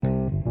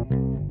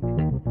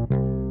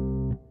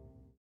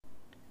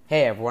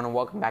Hey everyone, and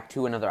welcome back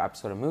to another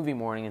episode of Movie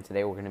Morning, and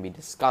today we're going to be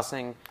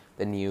discussing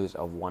the news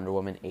of Wonder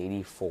Woman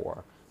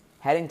 84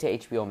 heading to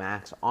HBO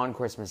Max on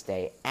Christmas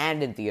Day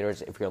and in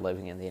theaters if you're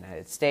living in the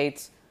United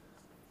States.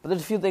 But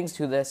there's a few things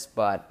to this,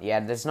 but yeah,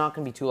 this is not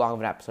going to be too long of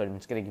an episode. I'm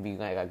just going to give you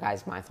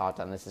guys my thoughts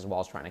on this as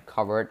well as trying to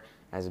cover it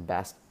as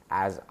best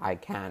as I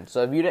can.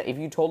 So if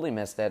you totally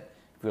missed it,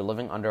 if you're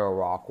living under a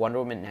rock, Wonder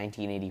Woman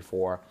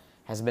 1984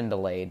 has been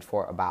delayed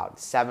for about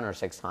 7 or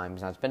 6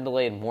 times. Now, it's been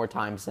delayed more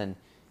times than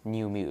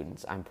New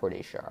Mutants, I'm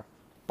pretty sure.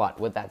 But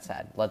with that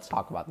said, let's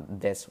talk about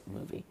this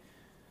movie.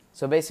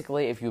 So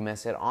basically, if you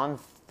miss it, on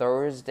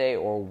Thursday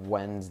or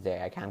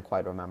Wednesday, I can't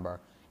quite remember,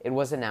 it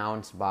was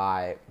announced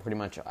by pretty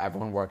much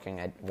everyone working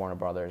at Warner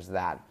Brothers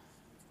that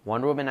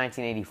Wonder Woman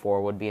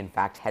 1984 would be in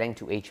fact heading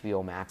to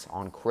HBO Max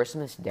on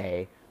Christmas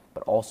Day,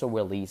 but also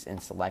release in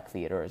select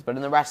theaters. But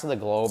in the rest of the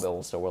globe, it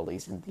will still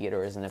release in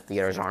theaters, and if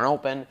theaters aren't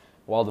open,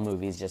 well, the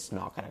movie's just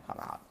not going to come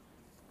out.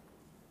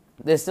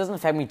 This doesn't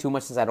affect me too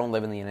much since I don't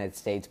live in the United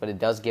States, but it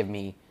does give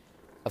me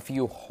a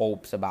few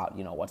hopes about,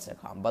 what's to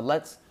come. But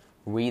let's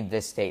read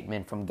this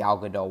statement from Gal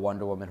Gadot,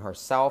 Wonder Woman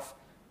herself,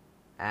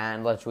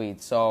 and let's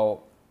read.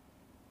 So,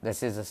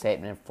 this is a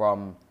statement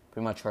from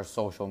pretty much her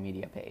social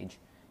media page.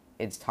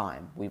 It's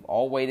time. We've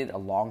all waited a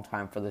long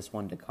time for this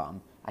one to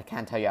come. I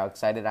can't tell you how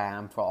excited I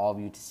am for all of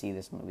you to see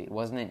this movie. It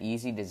wasn't an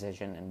easy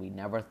decision, and we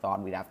never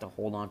thought we'd have to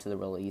hold on to the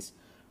release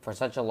for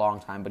such a long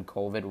time, but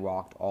COVID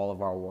rocked all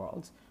of our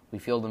worlds. We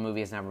feel the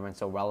movie has never been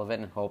so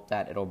relevant and hope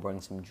that it'll bring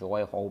some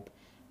joy, hope,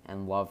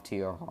 and love to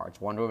your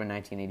hearts. Wonder Woman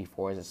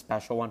 1984 is a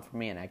special one for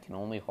me, and I can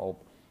only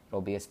hope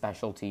it'll be as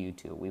special to you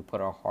too. We put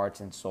our hearts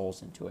and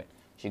souls into it.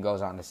 She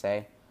goes on to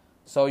say,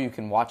 so you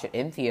can watch it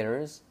in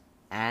theaters,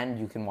 and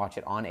you can watch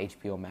it on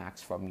HBO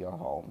Max from your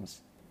homes.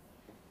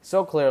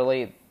 So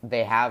clearly,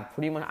 they have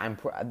pretty much.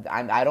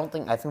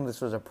 I think this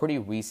was a pretty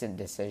recent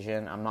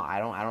decision. I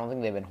don't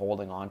think they've been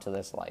holding on to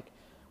this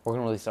we're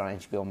going to release it on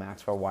HBO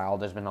Max for a while.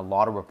 There's been a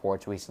lot of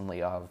reports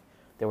recently of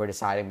they were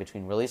deciding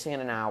between releasing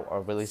it now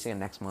or releasing it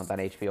next month on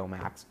HBO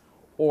Max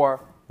or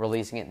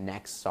releasing it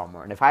next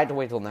summer. And if I had to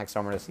wait till next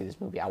summer to see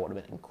this movie, I would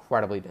have been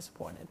incredibly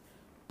disappointed.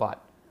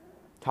 But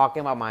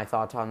talking about my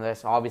thoughts on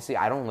this, obviously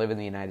I don't live in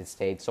the United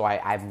States, so I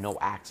have no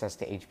access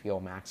to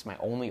HBO Max. My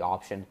only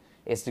option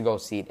is to go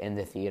see it in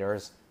the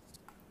theaters.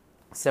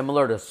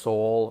 Similar to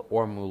Soul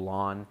or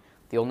Mulan,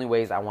 the only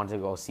ways I wanted to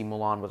go see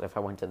Mulan was if I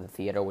went to the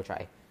theater, which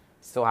I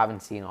still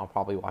haven't seen. I'll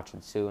probably watch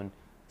it soon.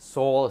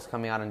 Soul is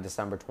coming out on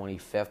December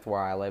 25th where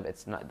I live.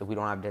 We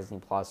don't have Disney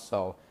Plus,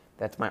 so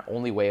that's my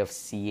only way of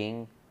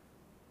seeing.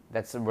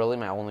 That's really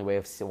my only way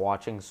of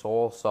watching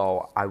Soul.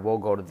 So I will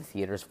go to the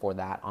theaters for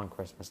that on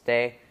Christmas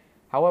Day.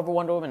 However,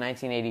 Wonder Woman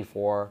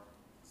 1984,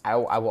 I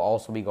will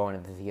also be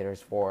going to the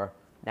theaters for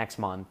next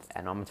month,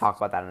 and I'm gonna talk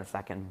about that in a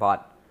second.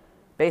 But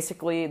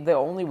basically, the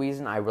only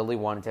reason I really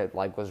wanted to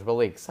was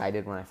really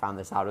excited when I found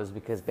this out is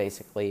because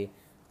basically,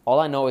 all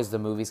I know is the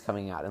movie's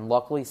coming out. And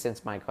luckily,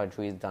 since my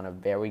country has done a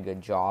very good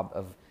job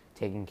of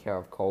taking care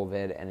of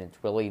COVID, and it's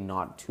really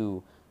not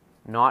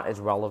as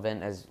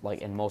relevant as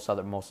in most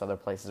other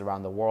places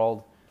around the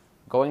world,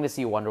 going to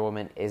see Wonder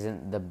Woman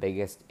isn't the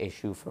biggest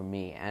issue for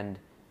me. And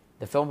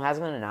the film has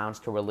been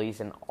announced to release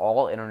in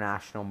all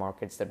international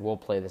markets that will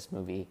play this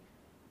movie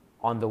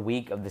on the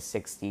week of the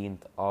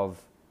 16th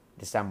of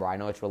December. I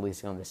know it's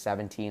releasing on the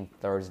 17th,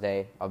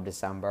 Thursday of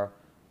December,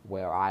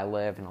 where I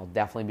live, and I'll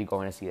definitely be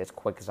going to see it as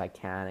quick as I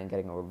can and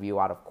getting a review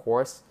out, of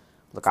course.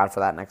 Look out for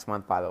that next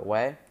month, by the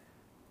way.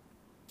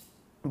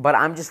 But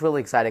I'm just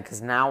really excited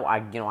because now I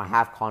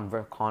have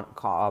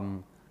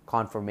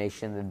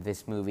confirmation that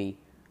this movie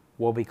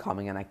will be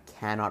coming, and I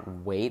cannot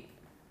wait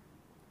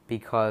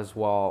because,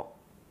 well,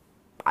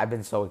 I've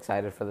been so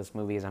excited for this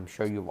movie, as I'm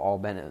sure you've all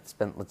been. It's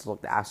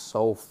looked at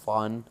so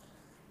fun,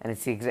 and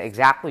it's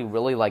exactly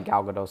really like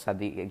Gal Gadot said,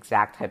 the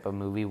exact type of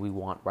movie we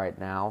want right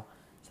now.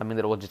 Something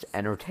that will just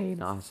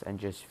entertain us and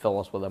just fill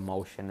us with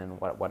emotion and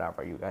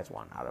whatever you guys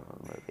want out of a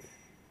movie.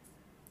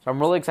 So I'm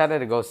really excited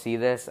to go see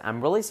this.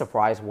 I'm really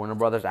surprised Warner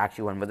Brothers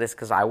actually went with this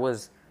because I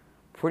was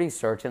pretty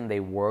certain they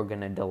were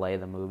going to delay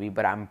the movie.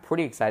 But I'm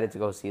pretty excited to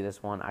go see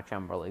this one. Actually,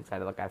 I'm really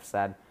excited, like I've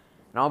said.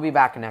 And I'll be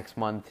back next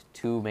month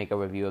to make a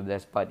review of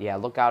this. But yeah,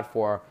 look out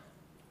for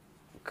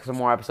some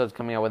more episodes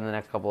coming out within the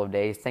next couple of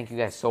days. Thank you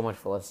guys so much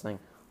for listening.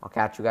 I'll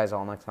catch you guys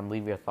all next time.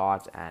 Leave your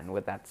thoughts. And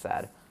with that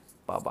said,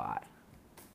 bye-bye.